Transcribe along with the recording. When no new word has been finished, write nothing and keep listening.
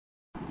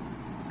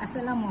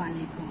আসসালামু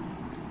আলাইকুম।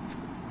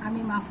 আমি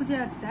মাহফুজা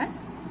আক্তার,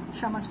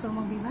 সমাজকর্ম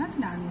বিভাগ,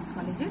 নারায়ণগঞ্জ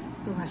কলেজের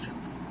প্রভাষক।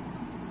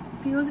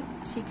 প্রিয়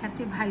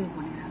শিক্ষার্থী ভাই ও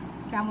বোনেরা,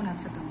 কেমন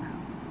আছো তোমরা?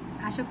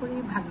 আশা করি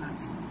ভালো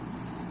আছো।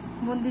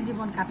 বন্দি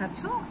জীবন কাটাচ্ছ,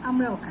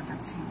 আমরাও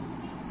কাটাচ্ছি।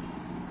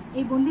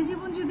 এই বন্দি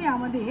জীবন যদি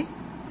আমাদের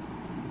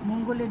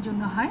মঙ্গলের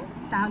জন্য হয়,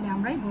 তাহলে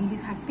আমরাই বন্দি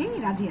থাকতেই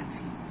রাজি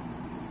আছি।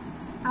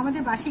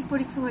 আমাদের বার্ষিক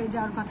পরীক্ষা হয়ে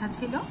যাওয়ার কথা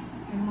ছিল,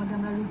 এর মধ্যে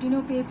আমরা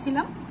রুটিনও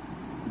পেয়েছিলাম।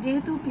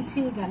 যেহেতু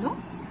পিছিয়ে গেল,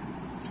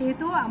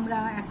 সেহেতু আমরা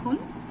এখন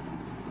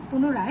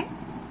পুনরায়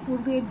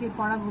পূর্বের যে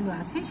পড়াগুলো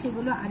আছে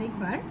সেগুলো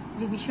আরেকবার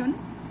রিভিশন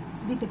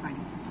দিতে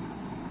পারি।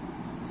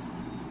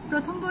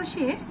 প্রথম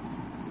বর্ষের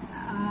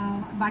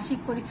বার্ষিক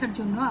পরীক্ষার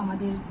জন্য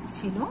আমাদের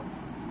ছিল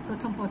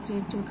প্রথম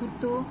পত্রের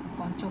চতুর্থ,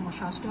 পঞ্চম ও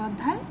ষষ্ঠ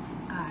অধ্যায়,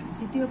 আর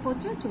দ্বিতীয়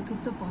পত্রের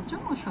চতুর্থ,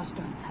 পঞ্চম ও ষষ্ঠ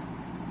অধ্যায়।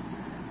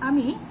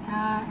 আমি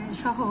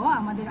সহ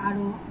আমাদের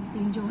আরও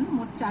 3 জন,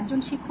 মোট 4 জন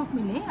শিক্ষক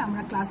মিলে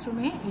আমরা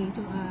ক্লাসরুমে এই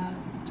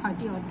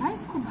 6টি অধ্যায়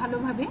খুব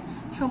ভালোভাবে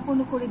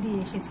সম্পূর্ণ করে দিয়ে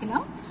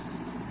এসেছিলাম।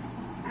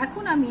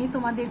 এখন আমি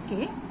তোমাদেরকে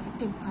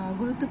একটি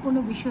গুরুত্বপূর্ণ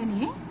বিষয়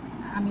নিয়ে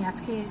আমি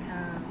আজকের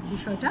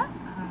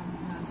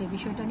যে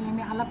বিষয়টা নিয়ে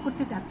আমি আলাপ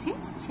করতে চাচ্ছি,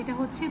 সেটা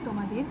হচ্ছে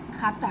তোমাদের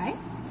খাতায়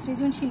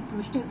সৃজনশীল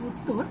প্রশ্নের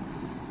উত্তর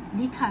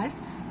লেখার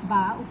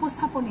বা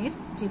উপস্থাপনের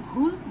যে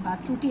ভুল বা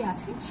ত্রুটি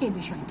আছে সেই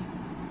বিষয়টি।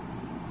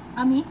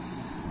 আমি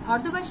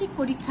অর্ধবার্ষিক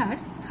পরীক্ষার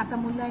খাতা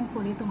মূল্যায়ন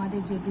করে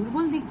তোমাদের যে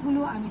দুর্বল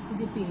দিকগুলো আমি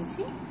খুঁজে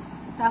পেয়েছি,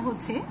 তা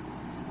হচ্ছে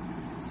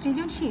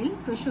সৃজনশীল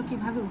প্রশ্ন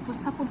কিভাবে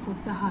উপস্থাপন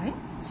করতে হয়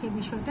সে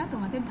বিষয়টা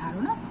তোমাদের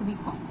ধারণা খুবই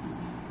কম।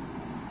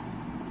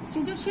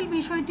 সৃজনশীল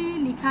বিষয়টি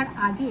লেখার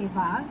আগে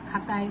বা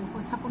খাতায়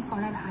উপস্থাপন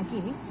করার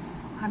আগে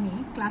আমি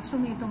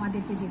ক্লাসরুমে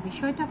তোমাদেরকে যে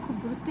বিষয়টা খুব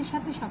গুরুত্বের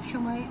সাথে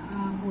সবসময়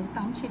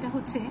বলতাম, সেটা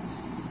হচ্ছে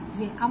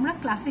যে আমরা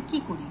ক্লাসে কি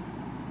করি।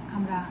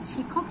 আমরা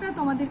শিক্ষকরা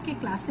তোমাদেরকে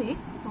ক্লাসে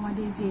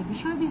তোমাদের যে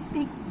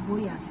বিষয়ভিত্তিক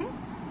বই আছে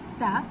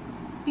তা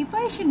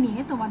প্রিপারেশন নিয়ে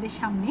তোমাদের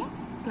সামনে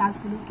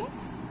ক্লাসগুলোকে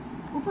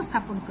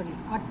উপস্থাপন করি,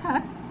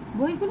 অর্থাৎ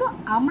বইগুলো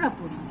আমরা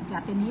পড়ি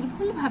যাতে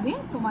নির্ভুলভাবে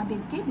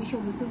তোমাদেরকে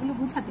বিষয়বস্তুগুলো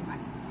বোঝাতে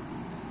পারি।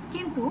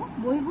 কিন্তু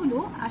বইগুলো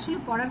আসলে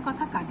পড়ার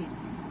কথা কাদের?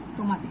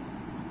 তোমাদের।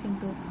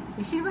 কিন্তু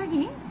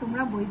বেশিরভাগই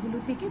তোমরা বইগুলো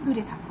থেকে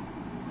দূরে থাকো,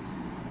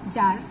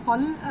 যার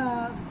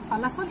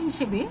ফলাফল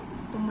হিসেবে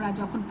তোমরা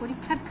যখন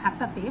পরীক্ষার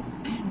খাতাতে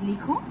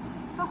লিখো,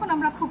 তখন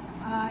আমরা খুব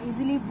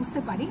ইজিলি বুঝতে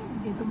পারি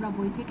যে তোমরা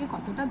বই থেকে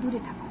কতটা দূরে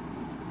থাকো।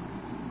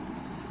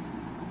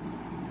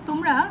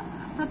 তোমরা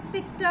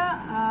প্রত্যেকটা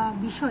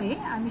বিষয়ে,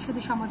 আমি শুধু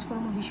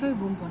সমাজকর্ম বিষয়ে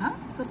বলবো না,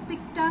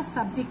 প্রত্যেকটা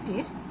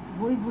সাবজেক্টের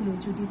বইগুলো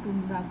যদি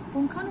তোমরা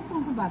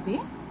পুঙ্খানুপুঙ্খভাবে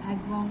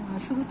এবং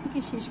শুরু থেকে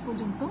শেষ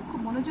পর্যন্ত খুব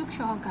মনোযোগ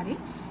সহকারে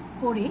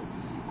পড়ে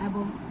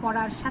এবং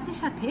পড়ার সাথে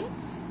সাথে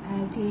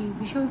যে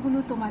বিষয়গুলো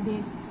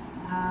তোমাদের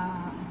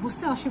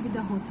বুঝতে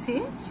অসুবিধা হচ্ছে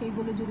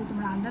সেইগুলো যদি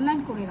তোমরা আন্ডারলাইন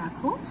করে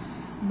রাখো,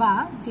 বা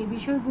যে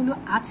বিষয়গুলো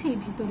আছে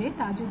ভিতরে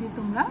তা যদি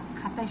তোমরা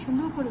খাতায়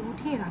সুন্দর করে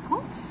উঠিয়ে রাখো,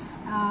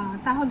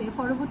 তাহলে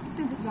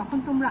পরবর্তীতে যখন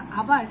তোমরা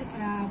আবার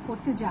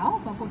পড়তে যাও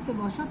বা পড়তে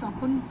বসো,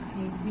 তখন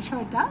এই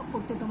বিষয়টা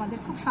পড়তে তোমাদের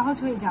খুব সহজ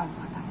হয়ে যাওয়ার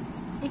কথা।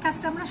 এই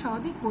কাজটা আমরা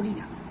সহজেই করি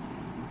না।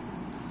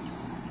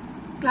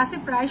 ক্লাসে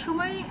প্রায়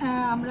সময়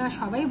আমরা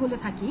সবাই বলে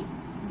থাকি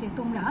যে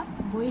তোমরা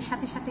বইয়ের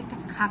সাথে সাথে একটা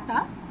খাতা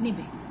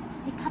নেবে।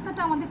 এই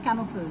খাতাটা আমাদের কেন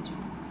প্রয়োজন?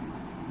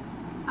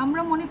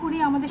 আমরা মনে করি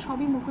আমাদের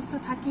সবই মুখস্থ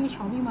থাকে,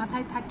 সবই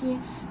মাথায় থাকে,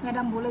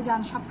 ম্যাডাম বলে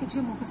যান সব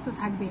কিছুই মুখস্থ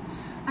থাকবে।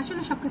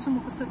 আসলে সব কিছু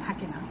মুখস্থ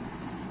থাকে না,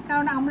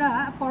 কারণ আমরা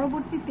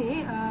পরবর্তীতে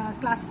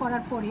ক্লাস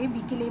করার পরে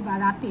বিকেলে বা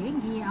রাতে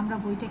গিয়ে আমরা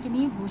বইটাকে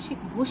নিয়ে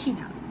বসি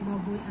না, বা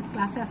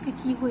ক্লাসে আজকে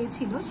কি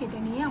হয়েছিল সেটা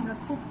নিয়ে আমরা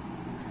খুব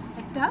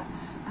একটা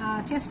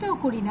চেষ্টাও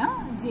করি না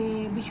যে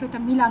বিষয়টা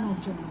মিলানোর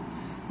জন্য,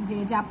 যে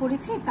যা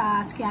পড়েছি তা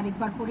আজকে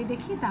আরেকবার পড়ে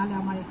দেখি, তাহলে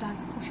আমার এটা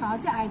খুব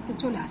সহজে আয়ত্তে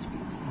চলে আসবে।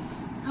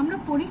 আমরা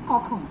পড়ি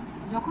কখন?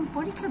 যখন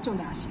পরীক্ষা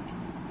চলে আসে,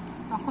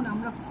 তখন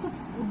আমরা খুব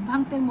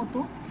উদ্ভ্রান্তের মতো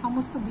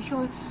সমস্ত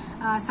বিষয়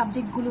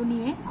সাবজেক্টগুলো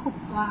নিয়ে খুব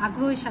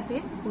আগ্রহের সাথে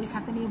বই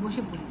খাতা নিয়ে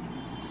বসে পড়ি।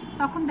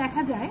 তখন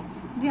দেখা যায়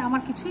যে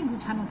আমার কিছুই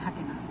গুছানো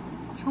থাকে না,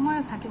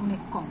 সময়ও থাকে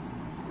অনেক কম।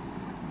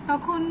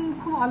 তখন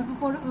খুব অল্প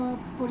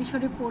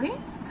পরিসরে পড়ে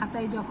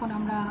খাতায় যখন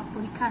আমরা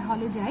পরীক্ষার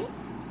হলে যাই,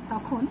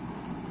 তখন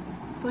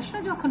প্রশ্ন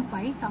যখন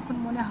পাই, তখন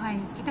মনে হয়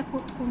এটা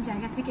কোন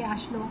জায়গা থেকে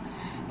আসলো,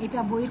 এটা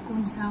বইয়ের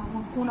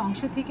কোন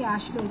অংশ থেকে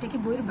আসলো, এটা কি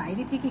বইয়ের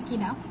বাইরে থেকে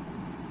কিনা,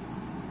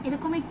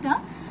 এরকম একটা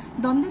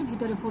দ্বন্দ্বের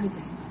ভিতরে পড়ে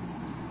যায়।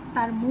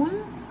 তার মূল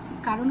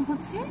কারণ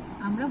হচ্ছে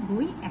আমরা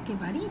বই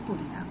একেবারেই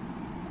পড়ি না।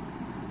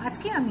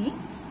 আজকে আমি,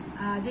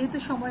 যেহেতু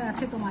সময়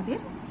আছে তোমাদের,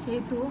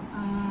 সেহেতু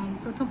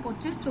প্রথম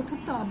পত্রের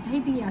চতুর্থ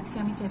অধ্যায় দিয়ে আজকে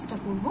আমি চেষ্টা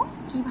করব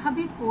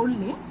কিভাবে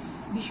পড়লে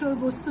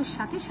বিষয়বস্তুর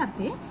সাথে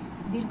সাথে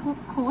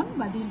দীর্ঘক্ষণ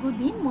বা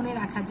দীর্ঘদিন মনে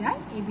রাখা যায়,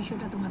 এই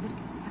বিষয়টা তোমাদের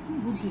এখন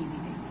বুঝিয়ে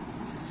দিবে।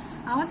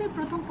 আমাদের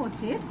প্রথম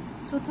পত্রের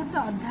চতুর্থ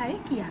অধ্যায়ে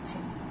কি আছে?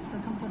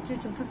 প্রথম পত্রের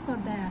চতুর্থ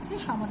অধ্যায় আছে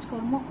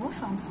সমাজকর্ম ও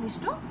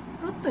সংশ্লিষ্ট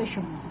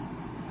প্রত্যয়সমূহ।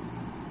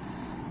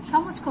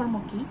 সমাজকর্ম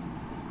কি?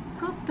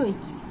 প্রত্যয়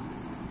কি?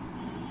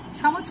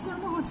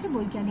 সমাজকর্ম হচ্ছে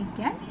বৈজ্ঞানিক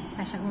জ্ঞান,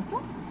 পেশাগত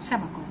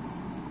সেবাকর্ম,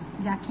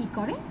 যা কি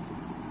করে?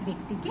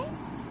 ব্যক্তিকে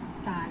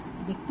তার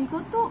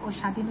ব্যক্তিগত ও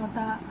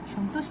স্বাধীনতা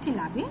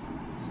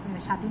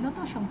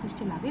ও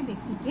সন্তুষ্টি লাভে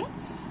ব্যক্তিকে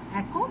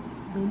একক,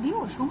 দলীয়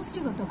ও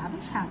সমষ্টিগতভাবে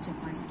সাহায্য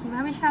করে।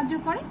 কিভাবে সাহায্য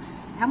করে?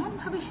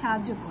 এমনভাবে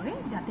সাহায্য করে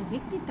যাতে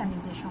ব্যক্তি তার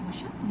নিজের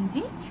সমস্যা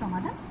নিজেই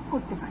সমাধান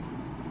করতে পারে।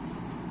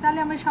 তাহলে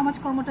আমরা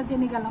সমাজকর্মটা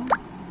জেনে গেলাম।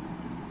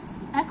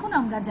 এখন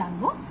আমরা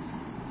জানব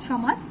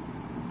সমাজ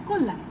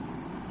কল্যাণ।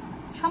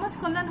 সমাজ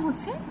কল্যাণ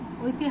হচ্ছে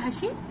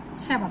ঐতিহাসিক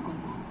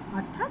সেবাকর্ম,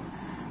 অর্থাৎ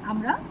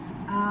আমরা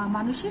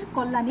মানুষের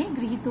কল্যাণে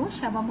গৃহীত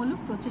সেবামূলক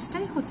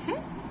প্রচেষ্টাই হচ্ছে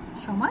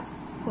সমাজ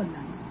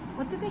কল্যাণ।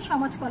 অতীতে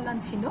সমাজ কল্যাণ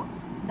ছিল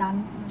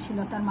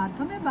দানশীলতার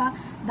মাধ্যমে বা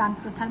দান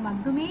প্রথার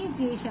মাধ্যমেই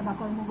যে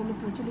সেবাকর্মগুলো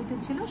প্রচলিত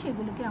ছিল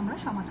সেগুলোকে আমরা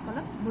সমাজ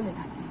কল্যাণ বলে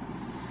থাকি।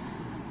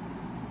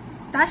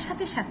 তার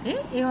সাথে সাথে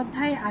এই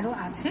অধ্যায়ে আরও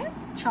আছে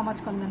সমাজ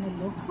কল্যাণের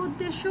লক্ষ্য,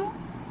 উদ্দেশ্য,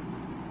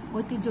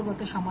 ঐতিহ্যগত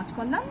সমাজ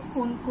কল্যাণ,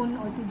 কোন কোন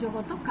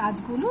ঐতিহ্যগত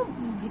কাজগুলো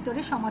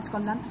ভিতরে সমাজ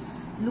কল্যাণ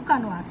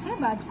লুকানো আছে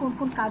বা কোন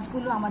কোন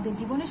কাজগুলো আমাদের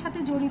জীবনের সাথে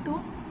জড়িত,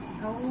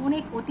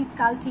 অনেক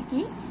অতীতকাল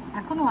থেকেই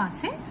এখনো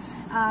আছে,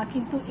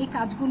 কিন্তু এই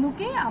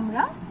কাজগুলোকে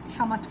আমরা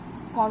সমাজ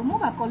কর্ম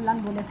বা কল্যাণ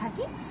বলে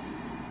থাকি।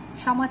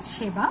 সমাজ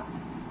সেবা,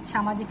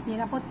 সামাজিক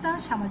নিরাপত্তা,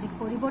 সামাজিক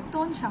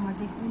পরিবর্তন,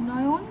 সামাজিক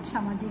উন্নয়ন,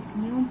 সামাজিক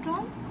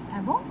নিয়ন্ত্রণ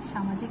এবং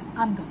সামাজিক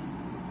আন্দোলন,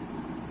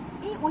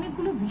 এই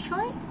অনেকগুলো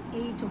বিষয়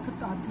এই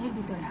চতুর্থ অধ্যায়ের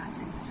ভিতরে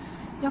আছে।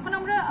 যখন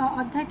আমরা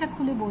অধ্যায়টা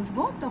খুলে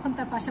বসবো তখন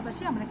তার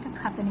পাশাপাশি আমরা একটা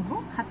খাতা নেব।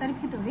 খাতার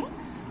ভিতরে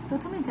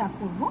প্রথমে যা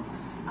করব,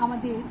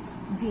 আমাদের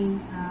যে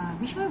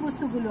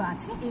বিষয়বস্তুগুলো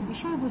আছে এই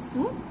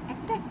বিষয়বস্তুর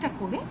একটা একটা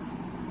করে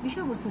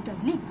বিষয়বস্তুটা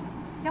লিখব।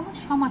 যেমন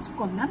সমাজ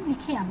কল্যাণ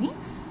লিখে আমি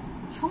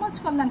সমাজ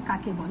কল্যাণ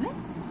কাকে বলে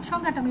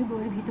সংজ্ঞাটা আমি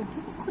বইয়ের ভিতর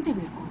থেকে খুঁজে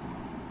বের করব।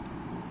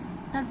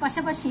 তার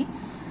পাশাপাশি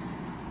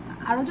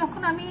আরও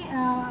যখন আমি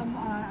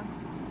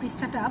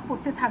পৃষ্ঠাটা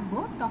পড়তে থাকবো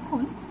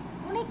তখন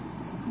অনেক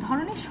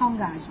ধরনের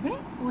সংজ্ঞা আসবে,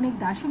 অনেক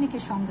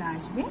দার্শনিকের সংজ্ঞা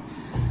আসবে।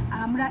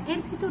 আমরা এর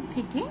ভিতর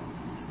থেকে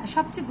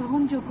সবচেয়ে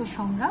গ্রহণযোগ্য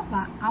সংজ্ঞা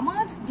বা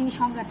আমার যে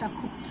সংজ্ঞাটা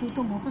খুব দ্রুত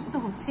মুখস্থ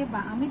হচ্ছে বা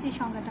আমি যে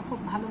সংজ্ঞাটা খুব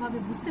ভালোভাবে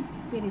বুঝতে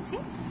পেরেছি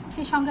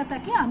সেই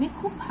সংজ্ঞাটাকে আমি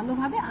খুব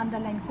ভালোভাবে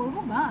আন্ডারলাইন করব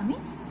বা আমি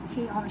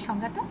সেই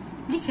সংজ্ঞাটা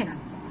লিখে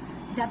রাখবো,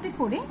 যাতে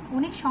করে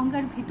অনেক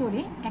সংজ্ঞার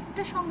ভিতরে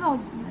একটা সংজ্ঞা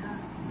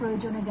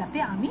প্রয়োজনে যাতে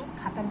আমি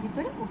খাতার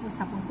ভিতরে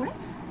উপস্থাপন করে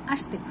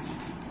আসতে পারি।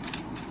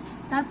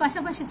 তার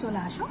পাশাপাশি চলে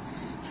আসো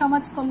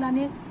সমাজ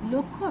কল্যাণের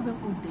লক্ষ্য এবং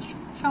উদ্দেশ্য।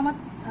 সমাজ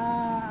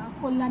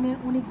কল্যাণের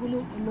অনেকগুলো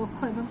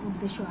লক্ষ্য এবং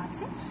উদ্দেশ্য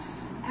আছে।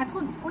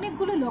 এখন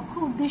অনেকগুলো লক্ষ্য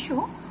উদ্দেশ্য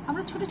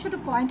আমরা ছোট ছোট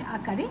পয়েন্ট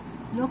আকারে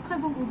লক্ষ্য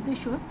এবং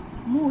উদ্দেশ্যর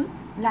মূল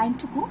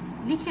লাইনটুকু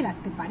লিখে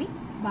রাখতে পারি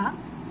বা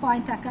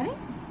পয়েন্ট আকারে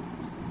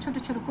ছোট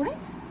ছোট করে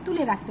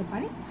তুলে রাখতে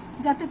পারি,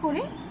 যাতে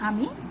করে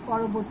আমি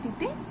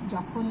পরবর্তীতে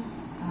যখন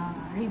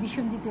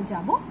রিভিশন দিতে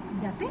যাব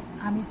যাতে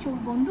আমি চোখ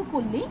বন্ধ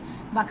করলেই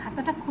বা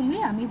খাতাটা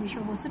খুললেই আমি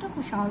বিষয়বস্তুটা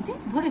খুব সহজে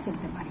ধরে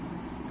ফেলতে পারি।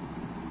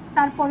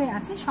 তারপরে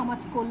আছে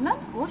সমাজ কল্যাণ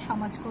ও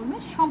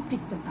সমাজকর্মের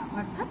সম্পৃক্ততা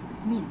অর্থাৎ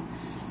মিল।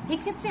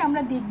 এক্ষেত্রে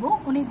আমরা দেখব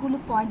অনেকগুলো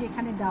পয়েন্ট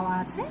এখানে দেওয়া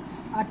আছে,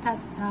 অর্থাৎ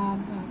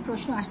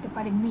প্রশ্ন আসতে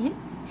পারে মিল,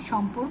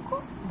 সম্পর্ক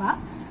বা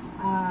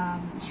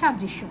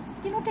সাদৃশ্য,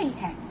 তিনটাই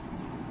এক।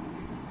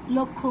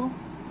 লক্ষ্য,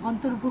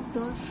 অন্তর্ভুক্ত,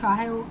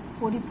 সহায়ক,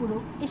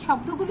 পরিপূরক, এই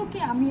শব্দগুলোকে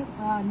আমি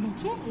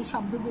লিখে এই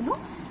শব্দগুলো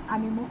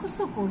আমি মুখস্থ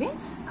করে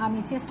আমি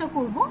চেষ্টা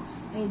করব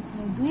এই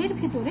দুইয়ের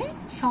ভিতরে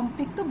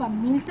সম্পৃক্ত বা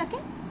মিলটাকে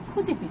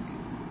খুঁজে পেতে।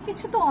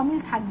 কিছু তো অমিল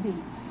থাকবেই,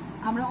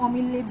 আমরা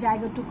অমিলের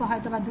জায়গাটুকু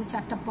হয়তো বা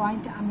 2-4টা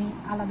পয়েন্ট আমি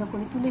আলাদা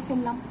করে তুলে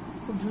ফেললাম,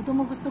 খুব দ্রুত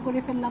মুখস্থ করে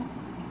ফেললাম।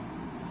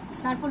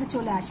 তারপরে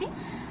চলে আসি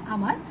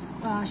আমার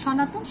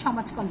সনাতন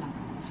সমাজ কল্যাণ।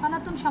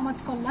 সনাতন সমাজ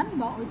কল্যাণ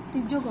বা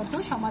ঐতিহ্যগত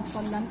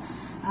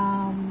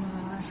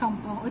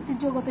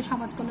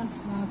সমাজ কল্যাণ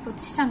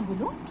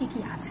প্রতিষ্ঠানগুলো কি কি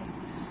আছে।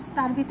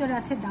 তার ভিতরে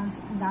আছে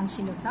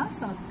দানশীলতা,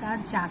 সদকা,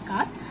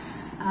 জাকাত,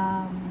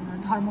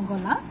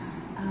 ধর্মগলা,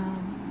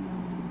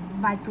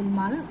 বাইতুল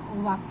মাল,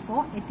 ওয়াকফ,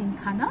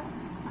 এতিমখানা,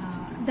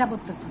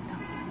 দেবত্ব প্রথা।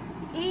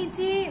 এই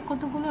যে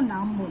কতগুলো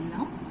নাম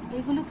বললাম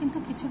এগুলো কিন্তু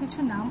কিছু কিছু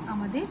নাম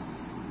আমাদের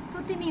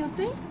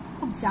প্রতিনিয়তই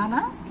খুব জানা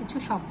কিছু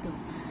শব্দ।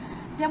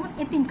 যেমন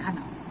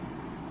এতিমখানা,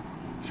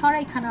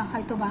 সরাইখানা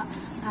হয়তো বা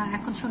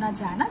এখন শোনা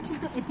যায় না,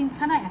 কিন্তু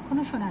এতিমখানা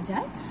এখনো শোনা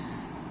যায়।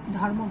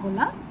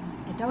 ধর্মগোলা,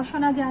 এটাও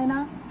শোনা যায় না।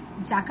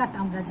 জাকাত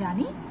আমরা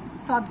জানি,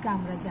 সদকা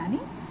আমরা জানি।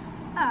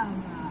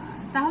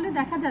 তাহলে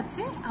দেখা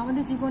যাচ্ছে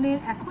আমাদের জীবনের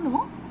এখনো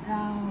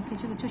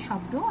কিছু কিছু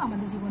শব্দ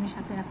আমাদের জীবনের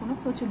সাথে এখনো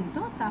প্রচলিত,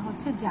 তা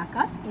হচ্ছে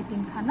জাকাত,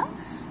 এতিমখানা,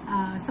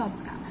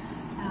 সদকা,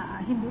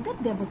 হিন্দুদের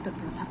দেবত্ব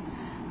প্রথা।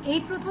 এই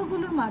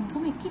প্রথাগুলোর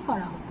মাধ্যমে কি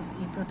করা হতো?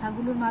 এই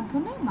প্রথাগুলোর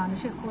মাধ্যমে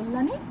মানুষের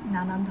কল্যাণে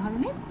নানান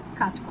ধরনের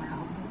কাজ করা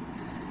হতো।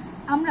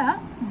 আমরা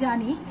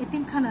জানি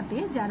এতিমখানাতে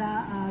যারা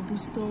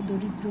দুস্থ,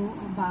 দরিদ্র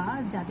বা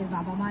যাদের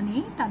বাবা মা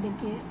নেই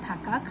তাদেরকে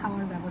থাকা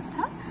খাওয়ার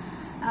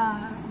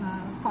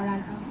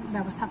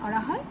ব্যবস্থা করা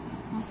হয়।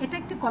 এটা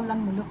একটি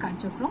কল্যাণমূলক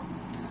কার্যক্রম।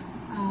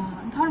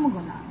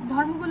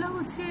 ধর্মগোলা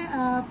হচ্ছে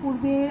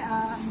পূর্বে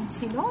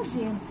ছিল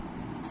যে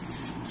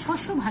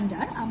শস্য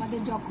ভাণ্ডার,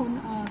 আমাদের যখন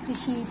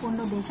কৃষি পণ্য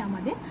দেশ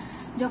আমাদের,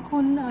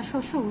 যখন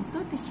শস্য উঠত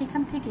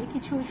সেখান থেকে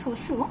কিছু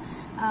শস্য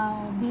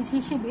বীজ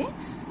হিসেবে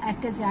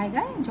একটা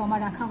জায়গায় জমা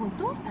রাখা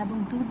হতো এবং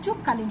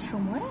দুর্যোগকালীন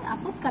সময়ে,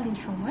 আপৎকালীন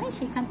সময়ে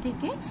সেখান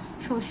থেকে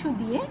শস্য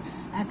দিয়ে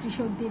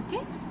কৃষকদেরকে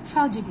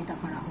সহযোগিতা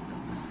করা হতো।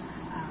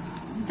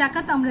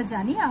 জাকাত আমরা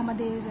জানি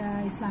আমাদের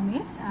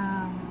ইসলামের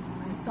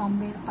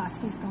স্তম্ভের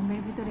 5টি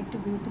স্তম্ভের ভিতরে একটু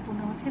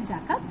গুরুত্বপূর্ণ হচ্ছে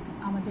জাকাত।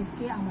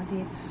 আমাদেরকে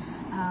আমাদের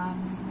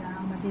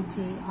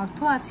যে অর্থ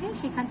আছে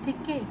সেখান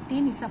থেকে একটি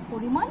নিসাব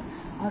পরিমাণ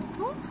অর্থ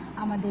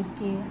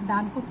আমাদেরকে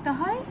দান করতে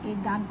হয়। এই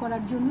দান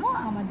করার জন্য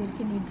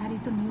আমাদেরকে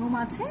নির্ধারিত নিয়ম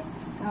আছে,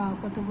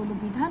 কতগুলো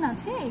বিধান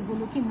আছে,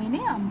 এগুলোকে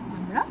মেনে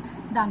আমরা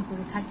দান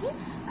করে থাকি।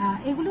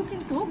 এগুলো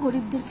কিন্তু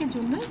গরিবদেরকে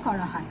জন্যই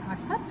করা হয়,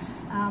 অর্থাৎ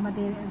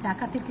আমাদের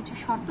জাকাতের কিছু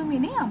শর্ত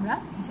মেনে আমরা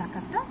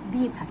জাকাতটা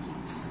দিয়ে থাকি।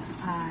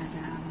 আর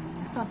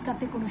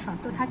সদকাতে কোনো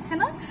শর্ত থাকছে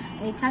না,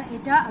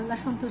 এটা আল্লাহ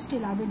সন্তুষ্টি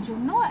লাভের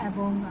জন্য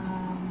এবং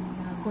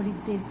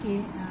গরিবদেরকে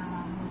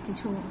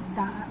কিছু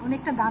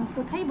অনেকটা দান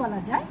প্রথাই বলা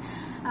যায়,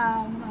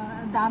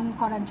 দান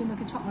করার জন্য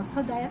কিছু অর্থ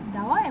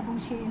দেওয়া এবং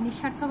সে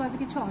নিঃস্বার্থভাবে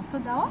কিছু অর্থ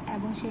দেওয়া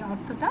এবং সেই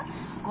অর্থটা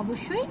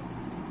অবশ্যই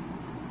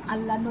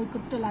আল্লাহর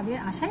নৈকট্য লাভের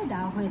আশায়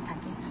দেওয়া হয়ে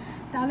থাকে।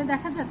 তাহলে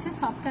দেখা যাচ্ছে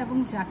সদকা এবং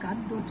জাকাত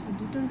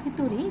দুটোর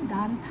ভিতরেই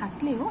দান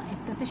থাকলেও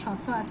একটাতে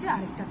শর্ত আছে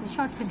আরেকটাতে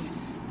শর্ত নেই।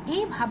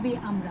 এইভাবে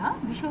আমরা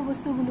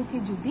বিষয়বস্তুগুলোকে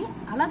যদি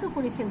আলাদা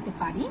করে ফেলতে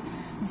পারি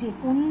যে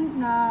কোন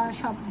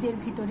শব্দের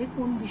ভিতরে,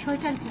 কোন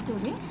বিষয়টার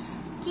ভিতরে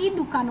কি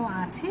লুকানো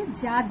আছে,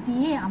 যা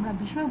দিয়ে আমরা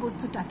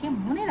বিষয়বস্তুটাকে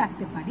মনে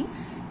রাখতে পারি,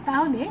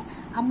 তাহলে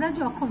আমরা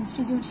যখন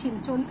সৃজনশীল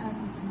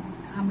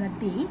আমরা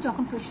দেই,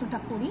 যখন প্রশ্নটা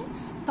করি,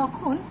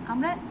 তখন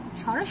আমরা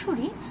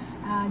সরাসরি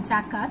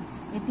জাকাত,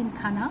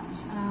 এতিমখানা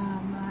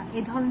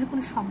এ ধরনের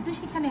কোনো শব্দ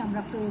সেখানে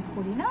আমরা প্রয়োগ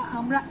করি না।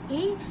 আমরা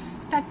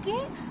এইটাকে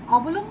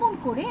অবলম্বন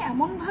করে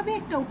এমনভাবে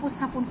একটা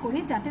উপস্থাপন করি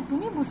যাতে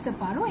তুমি বুঝতে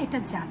পারো এটা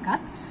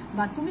জাকাত,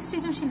 বা তুমি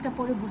সৃজনশীলটা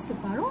পরে বুঝতে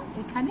পারো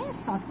এখানে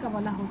সদকা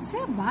বলা হচ্ছে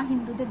বা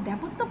হিন্দুদের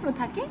দেবত্ব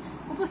প্রথাকে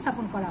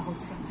উপস্থাপন করা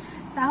হচ্ছে।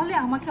 তাহলে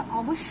আমাকে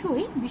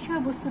অবশ্যই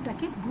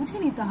বিষয়বস্তুটাকে বুঝে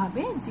নিতে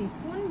হবে যে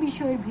কোন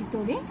বিষয়ের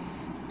ভিতরে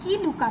কি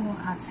লুকানো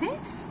আছে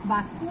বা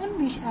কোন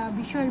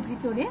বিষয়ের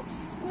ভিতরে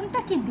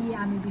কোনটাকে দিয়ে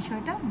আমি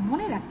বিষয়টা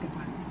মনে রাখতে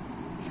পারবো।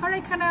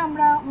 সরাইখানা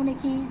আমরা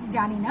অনেকেই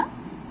জানি না।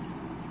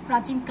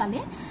 প্রাচীনকালে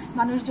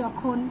মানুষ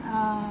যখন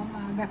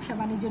ব্যবসা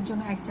বাণিজ্যের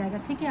জন্য এক জায়গা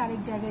থেকে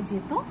আরেক জায়গায়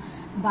যেত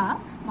বা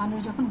মানুষ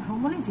যখন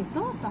ভ্রমণে যেত,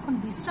 তখন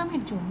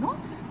বিশ্রামের জন্য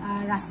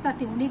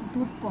রাস্তাতে অনেক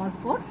দূর পর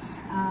পর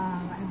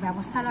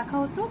ব্যবস্থা রাখা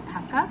হতো,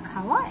 থাকা,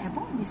 খাওয়া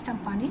এবং বিশ্রাম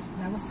পানির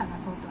ব্যবস্থা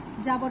রাখা হতো,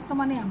 যা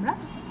বর্তমানে আমরা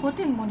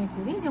হোটেল মনে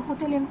করি যে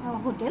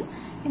হোটেল,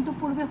 কিন্তু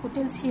পূর্বে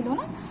হোটেল ছিল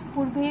না।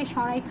 পূর্বে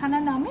সরাইখানা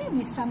নামে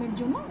বিশ্রামের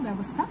জন্য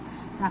ব্যবস্থা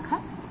রাখা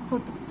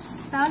হতো।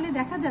 তাহলে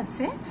দেখা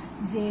যাচ্ছে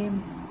যে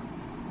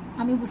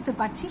আমি বুঝতে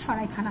পারছি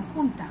সরাইখানা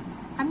কোনটা।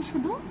 আমি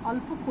শুধু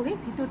অল্প করে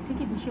ভিতর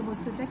থেকে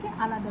বিষয়বস্তুটাকে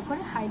আলাদা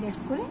করে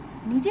হাইলাইটস করে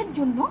নিজের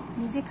জন্য,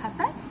 নিজে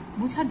খাতায়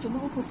বোঝার জন্য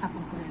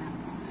উপস্থাপন করে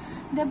রাখবো।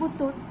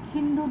 দেবত্ব,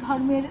 হিন্দু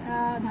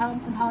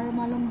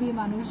ধর্মাবলম্বী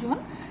মানুষজন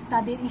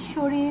তাদের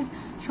ঈশ্বরের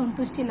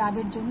সন্তুষ্টি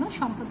লাভের জন্য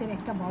সম্পদের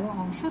একটা বড়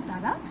অংশ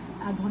তারা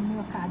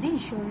ধর্মীয় কাজে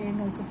ঈশ্বরের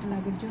নৈকট্য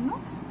লাভের জন্য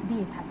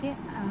দিয়ে থাকে।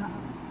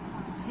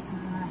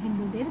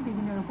 হিন্দুদের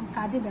বিভিন্ন রকম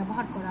কাজে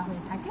ব্যবহার করা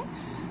হয়ে থাকে।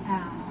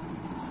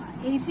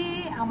 এই যে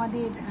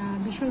আমাদের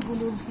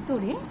বিষয়গুলোর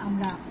ভিতরে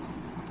আমরা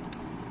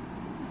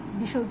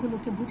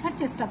বিষয়গুলোকে বোঝার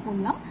চেষ্টা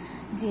করলাম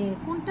যে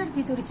কোনটার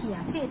ভিতরে কি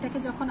আছে, এটাকে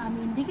যখন আমি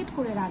ইন্ডিকেট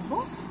করে রাখবো,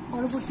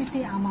 পরবর্তীতে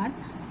আমার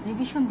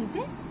রিভিশন দিতে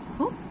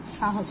খুব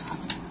সহজ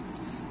হবে।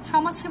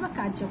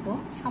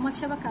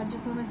 সমাজসেবা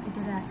কার্যক্রমের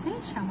ভিতরে আছে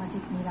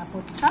সামাজিক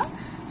নিরাপত্তা,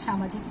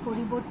 সামাজিক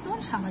পরিবর্তন,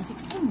 সামাজিক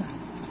উন্নয়ন।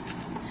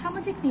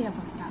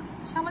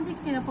 সামাজিক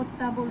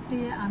নিরাপত্তা বলতে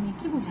আমি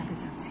কি বোঝাতে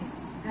চাচ্ছি?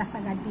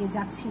 রাস্তাঘাট দিয়ে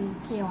যাচ্ছি,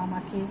 কেউ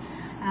আমাকে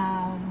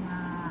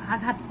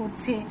আঘাত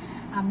করছে,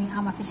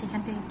 আমাকে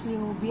সেখান থেকে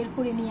কেউ বের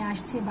করে নিয়ে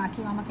আসছে বা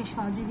কেউ আমাকে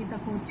সহযোগিতা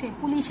করছে,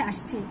 পুলিশ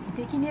আসছে,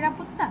 এটা কি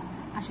নিরাপত্তা?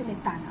 আসলে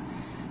তা না।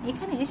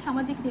 এখানে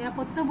সামাজিক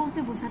নিরাপত্তা বলতে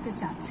বোঝাতে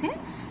চাচ্ছে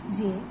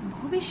যে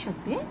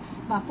ভবিষ্যতে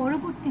বা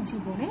পরবর্তী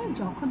জীবনে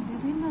যখন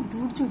বিভিন্ন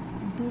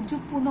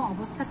দুর্যোগপূর্ণ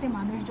অবস্থাতে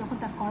মানুষ যখন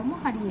তার কর্ম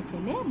হারিয়ে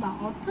ফেলে বা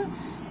অর্থ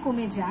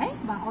কমে যায়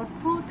বা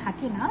অর্থ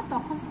থাকে না,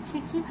 তখন সে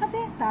কিভাবে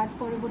তার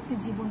পরবর্তী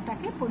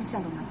জীবনটাকে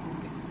পরিচালনা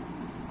করবে।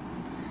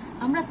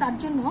 আমরা তার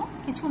জন্য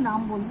কিছু নাম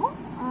বলবো,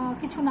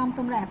 কিছু নাম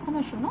তোমরা এখনো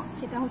শোনো,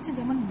 সেটা হচ্ছে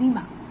যেমন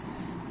বীমা,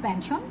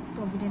 পেনশন,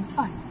 প্রভিডেন্ট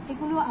ফান্ড।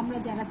 এগুলো আমরা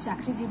যারা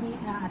চাকরিজীবী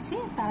আছে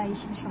তারা এই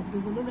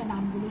শব্দগুলো বা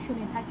নামগুলো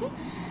শুনে থাকি।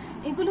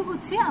 এগুলো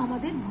হচ্ছে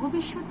আমাদের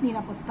ভবিষ্যৎ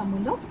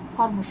নিরাপত্তামূলক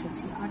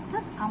কর্মসূচি,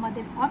 অর্থাৎ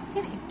আমাদের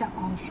অর্থের একটা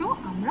অংশ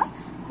আমরা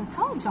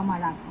কোথাও জমা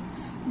রাখবো।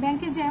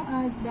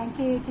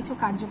 ব্যাংকে কিছু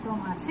কার্যক্রম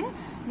আছে,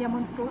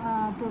 যেমন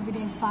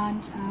প্রভিডেন্ট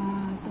ফান্ড,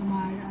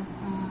 তোমার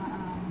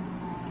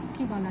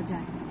কি বলা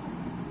যায়,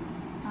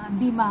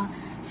 বিমা,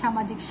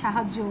 সামাজিক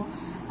সাহায্য,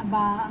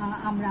 বা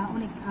আমরা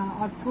অনেক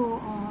অর্থ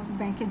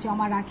ব্যাংকে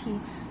জমা রাখি,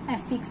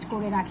 ফিক্সড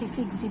করে রাখি,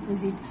 ফিক্সড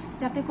ডিপোজিট,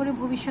 যাতে করে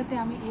ভবিষ্যতে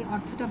আমি এই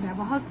অর্থটা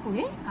ব্যবহার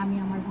করে আমি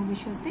আমার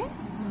ভবিষ্যতে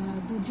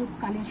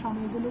দুর্যোগকালীন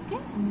সময়গুলোকে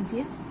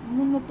নিজের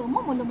ন্যূনতম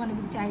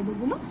মূল্যমানবিক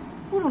চাহিদাগুলো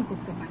পূরণ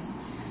করতে পারে।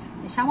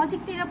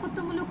 সামাজিক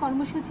নিরাপত্তামূলক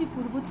কর্মসূচি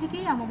পূর্ব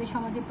থেকেই আমাদের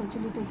সমাজে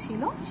প্রচলিত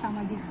ছিল।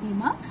 সামাজিক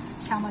বীমা,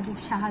 সামাজিক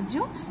সাহায্য,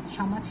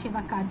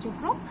 সমাজসেবা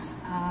কার্যক্রম,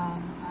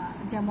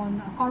 যেমন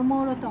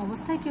কর্মরত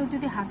অবস্থায় কেউ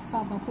যদি হাত পা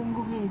বা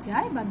পঙ্গু হয়ে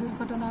যায় বা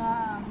দুর্ঘটনা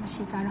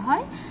শিকার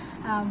হয়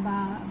বা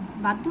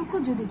বার্ধক্য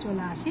যদি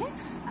চলে আসে,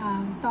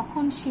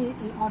 তখন সে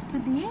এই অর্থ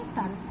দিয়ে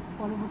তার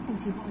পরবর্তী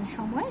জীবন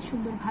সময়ে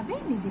সুন্দরভাবে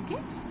নিজেকে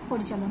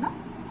পরিচালনা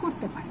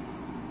করতে পারে।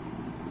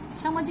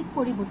 সামাজিক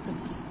পরিবর্তন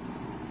কি?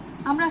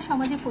 আমরা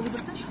সমাজে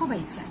পরিবর্তন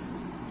সবাই চাই।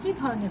 কি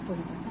ধরনের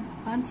পরিবর্তন?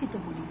 বাঞ্ছিত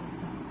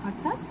পরিবর্তন,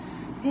 অর্থাৎ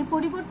যে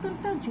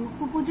পরিবর্তনটা যুগ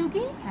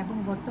উপযোগী এবং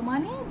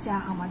বর্তমানে যা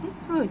আমাদের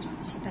প্রয়োজন,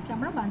 সেটাকে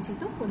আমরা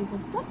বাঞ্ছিত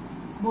পরিবর্তন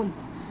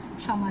বলবো।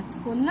 সমাজ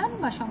কল্যাণ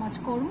বা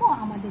সমাজকর্ম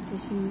আমাদেরকে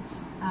সেই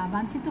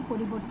বাঞ্ছিত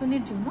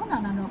পরিবর্তনের জন্য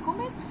নানান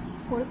রকমের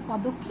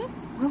পদক্ষেপ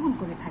গ্রহণ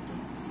করে থাকে।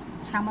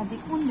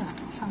 সামাজিক উন্নয়ন,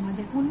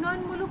 সমাজের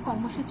উন্নয়নমূলক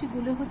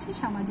কর্মসূচিগুলো হচ্ছে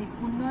সামাজিক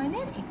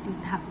উন্নয়নের একটি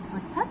ধাপ,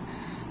 অর্থাৎ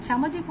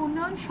সামাজিক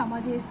উন্নয়ন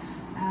সমাজের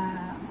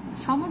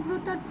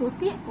সমগ্রতার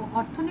প্রতি ও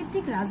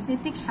অর্থনৈতিক,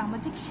 রাজনৈতিক,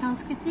 সামাজিক,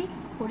 সাংস্কৃতিক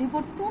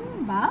পরিবর্তন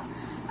বা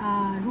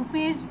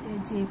রূপের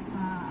যে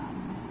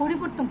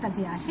পরিবর্তনটা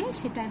যে আসে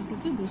সেটার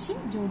দিকে বেশি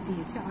জোর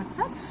দিয়েছে।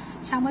 অর্থাৎ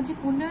সামাজিক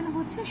উন্নয়ন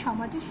হচ্ছে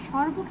সমাজের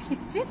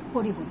সর্বক্ষেত্রের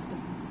পরিবর্তন,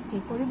 যে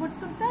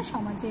পরিবর্তনটা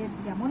সমাজের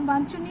যেমন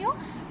বাঞ্ছনীয়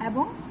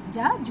এবং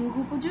যা যুগ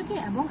উপযোগী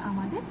এবং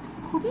আমাদের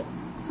খুবই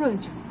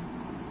প্রয়োজন।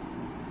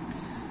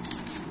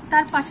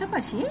 তার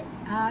পাশাপাশি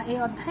এই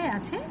অধ্যায়ে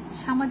আছে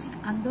সামাজিক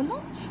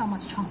আন্দোলন,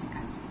 সমাজ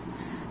সংস্কার।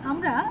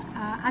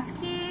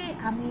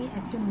 আমি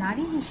একজন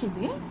নারী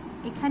হিসেবে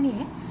এখানে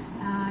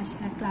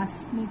ক্লাস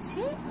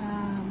নিচ্ছি,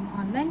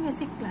 অনলাইন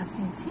বেসিক ক্লাস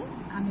নিচ্ছি।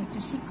 আমি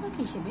একজন শিক্ষক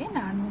হিসেবে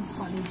নারায়ণগঞ্জ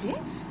কলেজে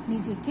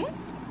নিজেকে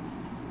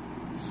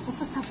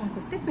উপস্থাপন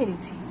করতে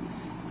পেরেছি।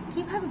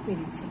 কিভাবে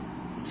পেরেছি?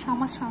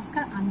 সমাজ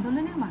সংস্কার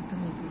আন্দোলনের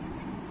মাধ্যমে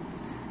পেরেছি।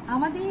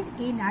 আমাদের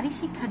এই নারী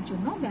শিক্ষার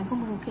জন্য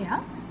বেগম রোকেয়া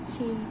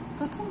সেই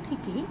প্রথম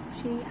থেকেই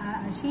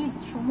সেই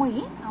সময়ে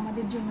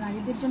আমাদের জন্য,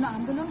 নারীদের জন্য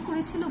আন্দোলন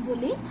করেছিল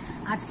বলে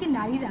আজকে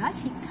নারীরা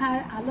শিক্ষার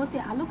আলোতে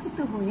আলোকিত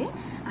হয়ে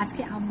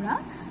আজকে আমরা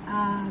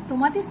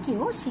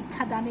তোমাদেরকেও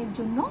শিক্ষাদানের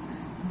জন্য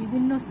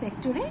বিভিন্ন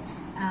সেক্টরে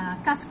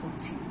কাজ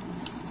করছি।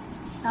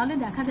 তাহলে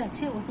দেখা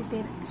যাচ্ছে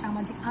অতীতের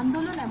সামাজিক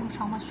আন্দোলন এবং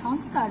সমাজ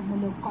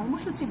সংস্কারমূলক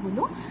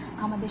কর্মসূচিগুলো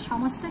আমাদের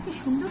সমাজটাকে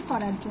সুন্দর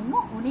করার জন্য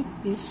অনেক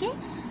বেশি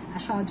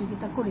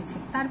সহযোগিতা করেছে।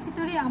 তার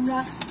ভিতরে আমরা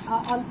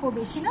অল্প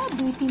বেশি না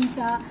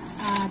 2-3টা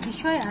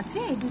বিষয় আছে।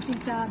 এই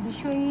 2-3টা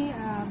বিষয়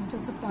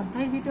চতুর্থ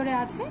অধ্যায়ের ভিতরে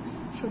আছে।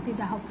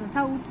 সতীদাহ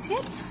প্রথা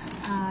উচ্ছেদ,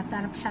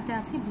 তার সাথে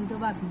আছে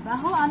বিধবা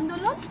বিবাহ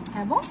আন্দোলন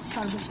এবং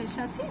সর্বশেষ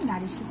আছে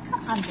নারী শিক্ষা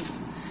আন্দোলন।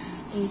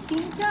 এই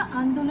 3টা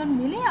আন্দোলন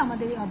মিলে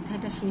আমাদের এই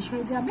অধ্যায়টা শেষ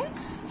হয়ে যাবে।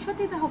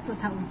 সতীদাহ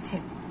প্রথা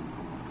উচ্ছেদ,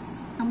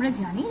 আমরা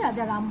জানি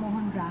রাজা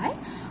রামমোহন রায়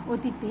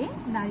অতীতে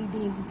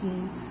নারীদের যে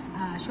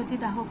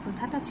সতীদাহ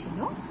প্রথাটা ছিল,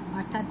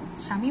 অর্থাৎ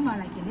স্বামী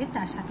মারা গেলে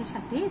তার সাথে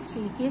সাথে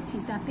স্ত্রীকে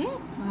চিতাতে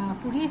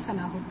পুড়িয়ে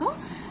ফেলা হতো,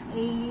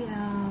 এই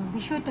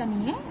বিষয়টা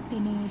নিয়ে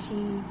তিনি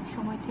সেই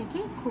সময় থেকে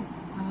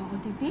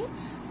অতীতে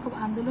খুব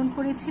আন্দোলন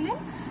করেছিলেন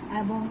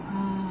এবং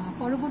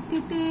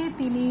পরবর্তীতে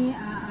তিনি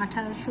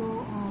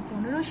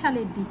 1815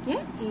 সালের দিকে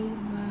এই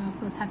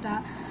প্রথাটা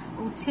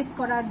উচ্ছেদ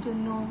করার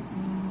জন্য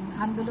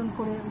আন্দোলন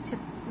করে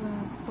উচ্ছেদ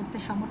করতে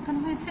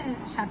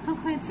সার্থক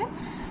হয়েছে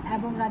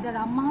এবং রাজা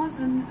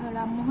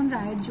রামমোহন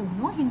রায়ের জন্য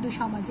হিন্দু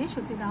সমাজে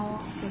সতীদাহ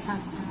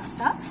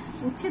প্রথাটা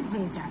উচ্ছেদ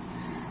হয়ে যায়।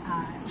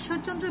 আর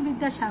ঈশ্বরচন্দ্র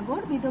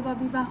বিদ্যাসাগর বিধবা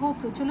বিবাহ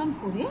প্রচলন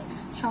করে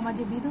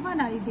সমাজে বিধবা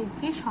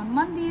নারীদেরকে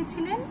সম্মান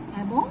দিয়েছিলেন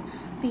এবং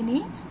তিনি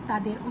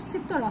তাদের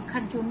অস্তিত্ব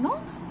রক্ষার জন্য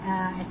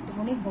একটা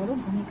অনেক বড়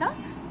ভূমিকা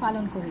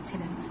পালন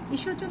করেছিলেন।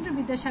 ঈশ্বরচন্দ্র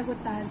বিদ্যাসাগর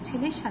তার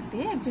ছেলের সাথে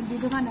একজন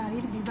বিধবা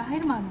নারীর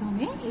বিবাহের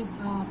মাধ্যমে এই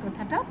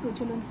প্রথাটা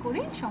প্রচলন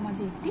করে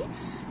সমাজে একটি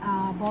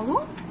বড়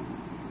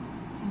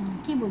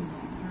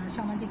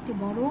সমাজে একটি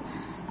বড়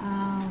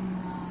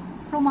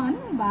প্রমাণ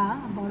বা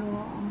বড়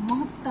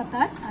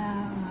মহত্তার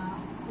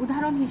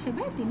উদাহরণ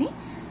হিসেবে তিনি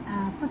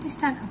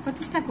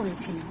প্রতিষ্ঠা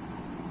করেছিলেন।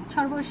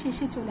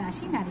 সর্বশেষে চলে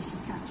আসি নারী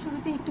শিক্ষা।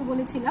 শুরুতে একটু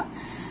বলেছিলাম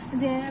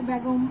যে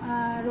বেগম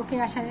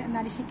রোকেয়া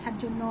নারী শিক্ষার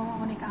জন্য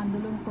অনেক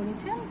আন্দোলন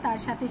করেছেন। তার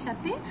সাথে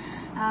সাথে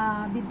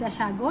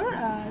বিদ্যাসাগর,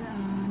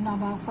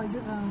 নবাব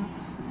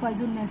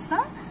ফয়জুন্নেসা,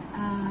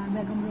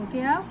 বেগম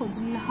রোকেয়া,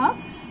 ফজলুল হক,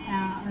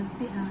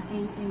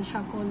 এই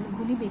সকল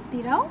গুণী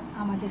ব্যক্তিরাও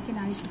আমাদেরকে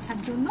নারী শিক্ষার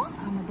জন্য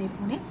আমাদের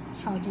অনেক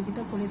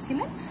সহযোগিতা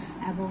করেছিলেন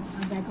এবং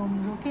বেগম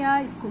রোকেয়া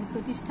স্কুল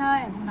প্রতিষ্ঠা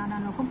এবং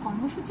নানান রকম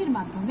কর্মসূচির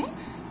মাধ্যমে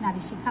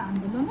নারী শিক্ষা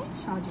আন্দোলনে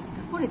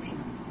সহযোগিতা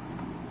করেছিলেন।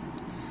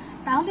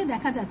 তাহলে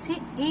দেখা যাচ্ছে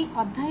এই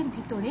অধ্যায়ের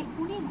ভিতরে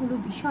অনেকগুলো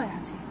বিষয়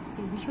আছে,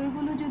 যে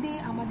বিষয়গুলো যদি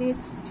আমাদের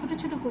ছোট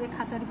ছোট করে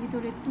খাতার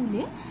ভিতরে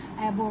তুলে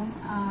এবং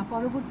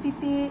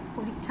পরবর্তীতে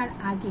পরীক্ষার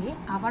আগে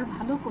আবার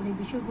ভালো করে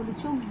বিষয়গুলো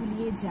চোখ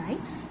বুলিয়ে যায়,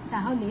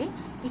 তাহলে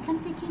এখান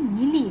থেকে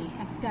মিলিয়ে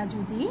একটা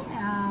যদি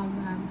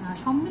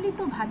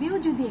সম্মিলিতভাবেও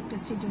যদি একটা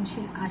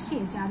সৃজনশীল আসে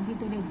যার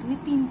ভিতরে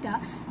 2-3টা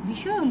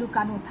বিষয়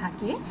লুকানো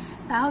থাকে,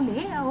 তাহলে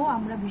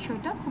আমরা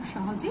বিষয়টা খুব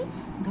সহজেই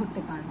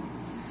ধরতে পারবো।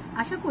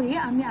 আশা করি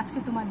আমি আজকে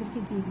তোমাদেরকে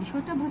যে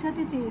বিষয়টা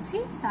বোঝাতে চেয়েছি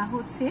তা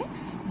হচ্ছে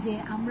যে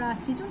আমরা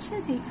সৃজনশীল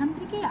যেখান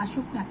থেকেই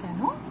আসুক না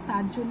কেন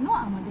তার জন্য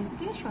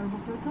আমাদেরকে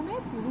সর্বপ্রথমে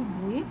পুরো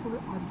বইয়ে পুরো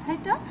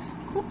অধ্যায়টা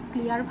খুব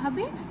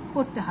ক্লিয়ারভাবে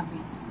পড়তে হবে।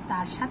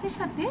 তার সাথে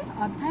সাথে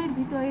অধ্যায়ের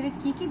ভিতরে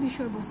কি কি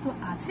বিষয়বস্তু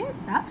আছে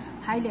তা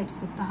হাইলাইটস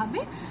করতে হবে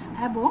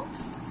এবং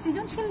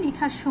সৃজনশীল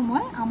লেখার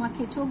সময়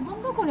আমাকে চোখ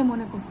বন্ধ করে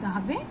মনে করতে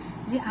হবে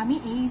যে আমি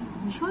এই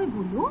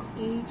বিষয়গুলো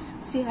এই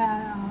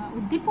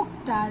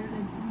উদ্দীপকটার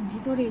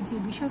ভিতরে যে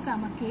বিষয়কে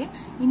আমাকে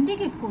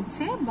ইন্ডিকেট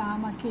করছে বা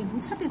আমাকে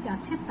বোঝাতে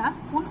চাচ্ছে তা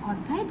কোন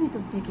অধ্যায়ের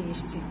ভিতর থেকে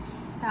এসছে।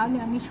 তাহলে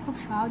আমি খুব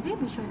সহজে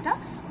বিষয়টা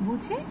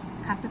বুঝে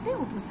খাতাতে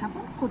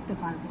উপস্থাপন করতে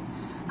পারবো।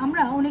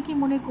 আমরা অনেকেই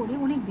মনে করি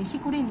অনেক বেশি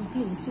করে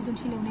লিখলে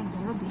সৃজনশীলে অনেক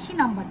বড় বেশি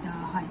নাম্বার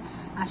দেওয়া হয়,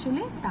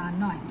 আসলে তা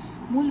নয়।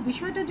 মূল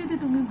বিষয়টা যদি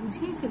তুমি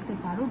বুঝিয়ে ফেলতে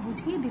পারো,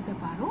 বুঝিয়ে দিতে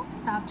পারো,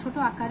 তা ছোট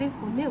আকারে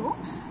হলেও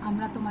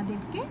আমরা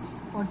তোমাদেরকে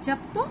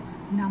পর্যাপ্ত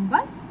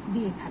নাম্বার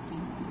দিয়ে থাকি।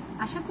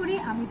 আশা করি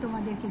আমি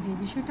তোমাদেরকে যে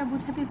বিষয়টা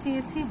বোঝাতে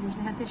চেয়েছি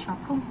বোঝাতে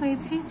সক্ষম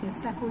হয়েছি,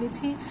 চেষ্টা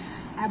করেছি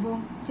এবং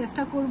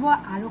চেষ্টা করব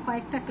আরও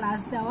কয়েকটা ক্লাস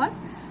দেওয়ার।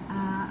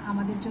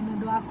 আমাদের জন্য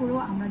দোয়া করো,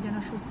 আমরা যেন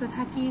সুস্থ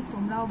থাকি,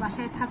 তোমরাও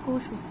বাসায় থাকো,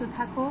 সুস্থ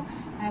থাকো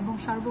এবং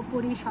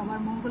সর্বোপরি সবার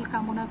মঙ্গল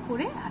কামনা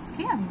করে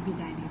আজকে আমি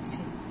বিদায়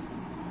নিচ্ছি।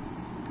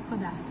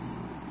 খোদা হাফেজ।